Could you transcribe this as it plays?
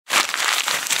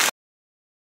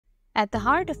At the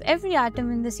heart of every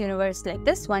atom in this universe like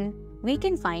this one, we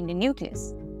can find a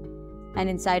nucleus. And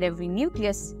inside every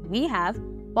nucleus, we have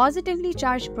positively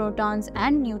charged protons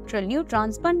and neutral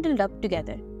neutrons bundled up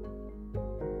together.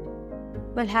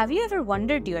 Well, have you ever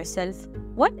wondered to yourself,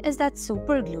 what is that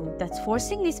superglue that's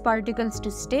forcing these particles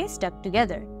to stay stuck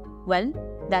together? Well,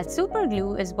 that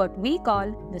superglue is what we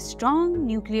call the strong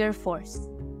nuclear force.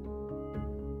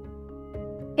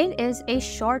 It is a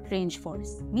short-range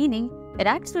force, meaning it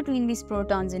acts between these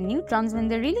protons and neutrons when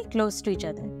they're really close to each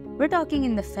other. We're talking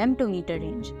in the femtometer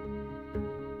range.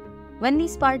 When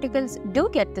these particles do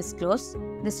get this close,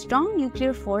 the strong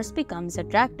nuclear force becomes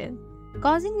attractive,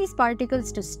 causing these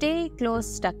particles to stay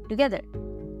close stuck together.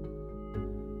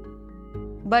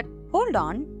 But hold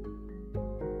on.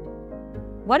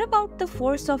 What about the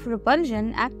force of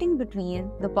repulsion acting between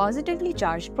the positively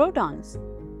charged protons?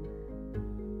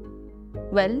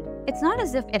 Well, it's not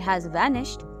as if it has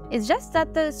vanished, it's just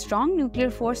that the strong nuclear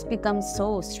force becomes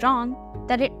so strong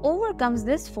that it overcomes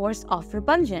this force of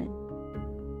repulsion.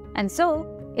 And so,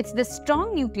 it's the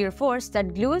strong nuclear force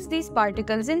that glues these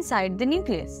particles inside the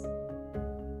nucleus.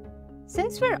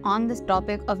 Since we're on this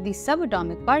topic of the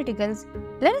subatomic particles,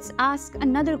 let us ask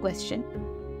another question.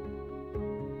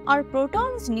 Are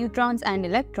protons, neutrons, and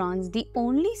electrons the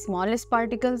only smallest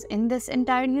particles in this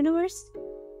entire universe?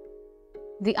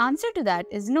 The answer to that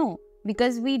is no,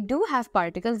 because we do have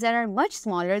particles that are much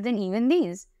smaller than even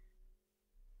these.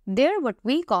 They're what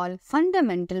we call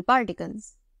fundamental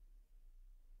particles.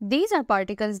 These are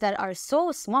particles that are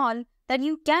so small that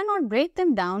you cannot break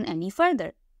them down any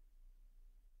further.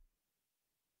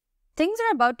 Things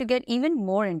are about to get even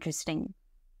more interesting.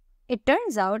 It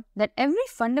turns out that every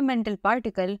fundamental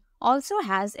particle also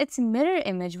has its mirror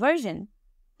image version.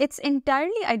 It's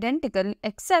entirely identical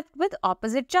except with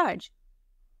opposite charge.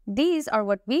 These are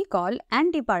what we call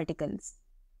antiparticles.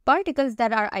 Particles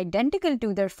that are identical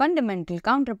to their fundamental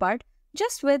counterpart,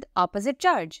 just with opposite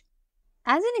charge.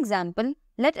 As an example,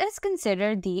 let us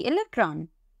consider the electron.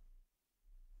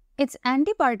 Its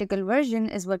antiparticle version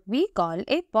is what we call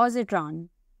a positron.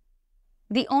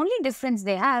 The only difference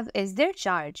they have is their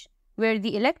charge. Where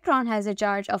the electron has a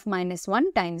charge of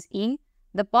 -1 times E,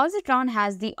 the positron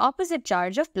has the opposite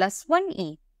charge of +1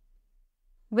 E.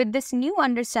 With this new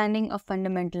understanding of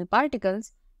fundamental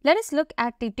particles, let us look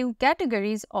at the two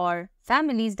categories or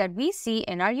families that we see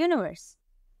in our universe.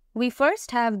 We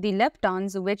first have the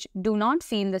leptons, which do not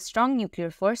feel the strong nuclear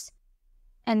force,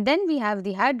 and then we have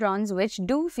the hadrons, which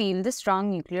do feel the strong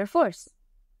nuclear force.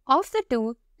 Of the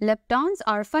two, leptons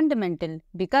are fundamental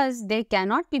because they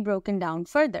cannot be broken down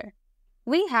further.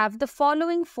 We have the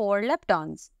following 4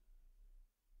 leptons.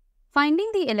 Finding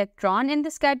the electron in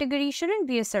this category shouldn't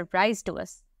be a surprise to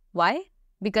us. Why?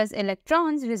 Because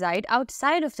electrons reside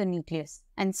outside of the nucleus,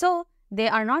 and so they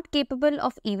are not capable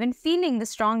of even feeling the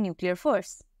strong nuclear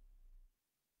force.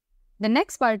 The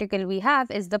next particle we have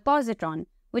is the positron,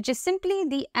 which is simply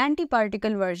the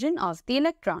antiparticle version of the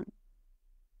electron.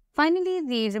 Finally,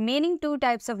 the remaining 2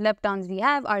 types of leptons we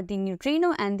have are the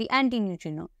neutrino and the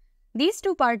antineutrino. These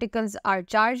 2 particles are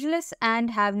chargeless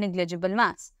and have negligible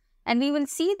mass, and we will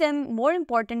see them more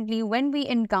importantly when we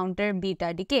encounter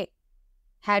beta decay.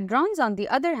 Hadrons, on the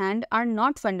other hand, are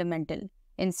not fundamental.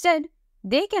 Instead,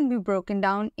 they can be broken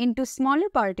down into smaller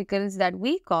particles that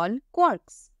we call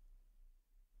quarks.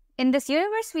 In this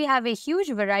universe, we have a huge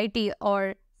variety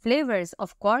or flavors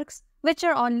of quarks, which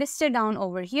are all listed down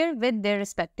over here with their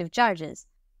respective charges.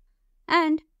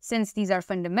 And since these are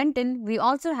fundamental, we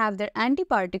also have their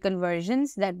antiparticle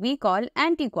versions that we call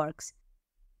antiquarks.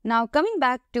 Now, coming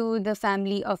back to the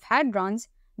family of hadrons,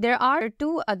 there are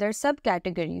 2 other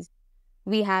subcategories.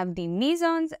 We have the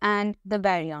mesons and the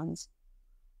baryons.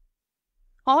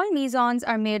 All mesons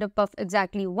are made up of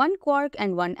exactly 1 quark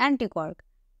and 1 antiquark,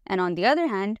 and on the other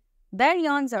hand,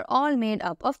 baryons are all made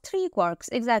up of 3 quarks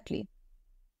exactly.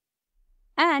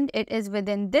 And it is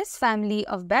within this family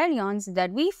of baryons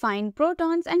that we find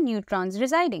protons and neutrons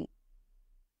residing.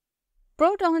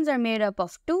 Protons are made up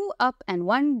of 2 up and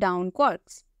 1 down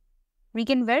quarks. We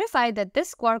can verify that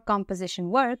this quark composition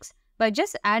works by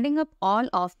just adding up all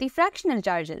of the fractional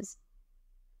charges.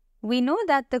 We know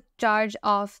that the charge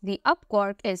of the up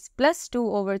quark is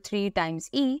 +2/3 times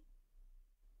E,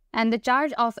 and the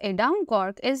charge of a down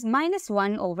quark is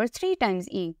 -1/3 times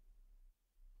E.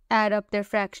 Add up their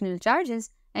fractional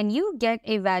charges and you get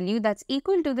a value that's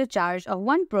equal to the charge of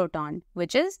 1 proton,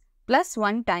 which is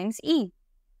 +1 times E.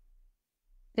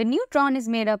 The neutron is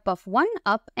made up of 1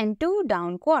 up and 2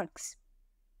 down quarks.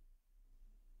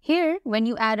 Here, when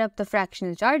you add up the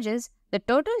fractional charges, the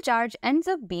total charge ends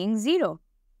up being 0.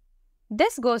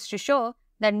 This goes to show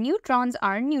that neutrons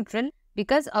are neutral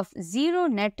because of zero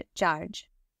net charge.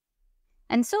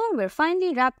 And so we're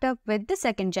finally wrapped up with the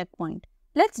second checkpoint.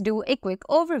 Let's do a quick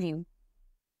overview.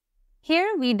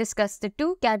 Here we discussed the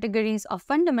two categories of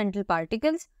fundamental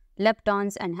particles,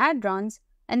 leptons and hadrons,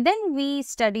 and then we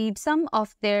studied some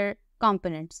of their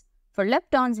components. For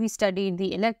leptons, we studied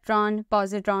the electron,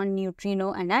 positron,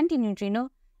 neutrino, and antineutrino,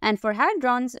 and for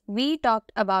hadrons, we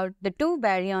talked about the two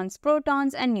baryons,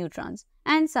 protons and neutrons,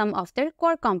 and some of their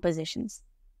quark compositions.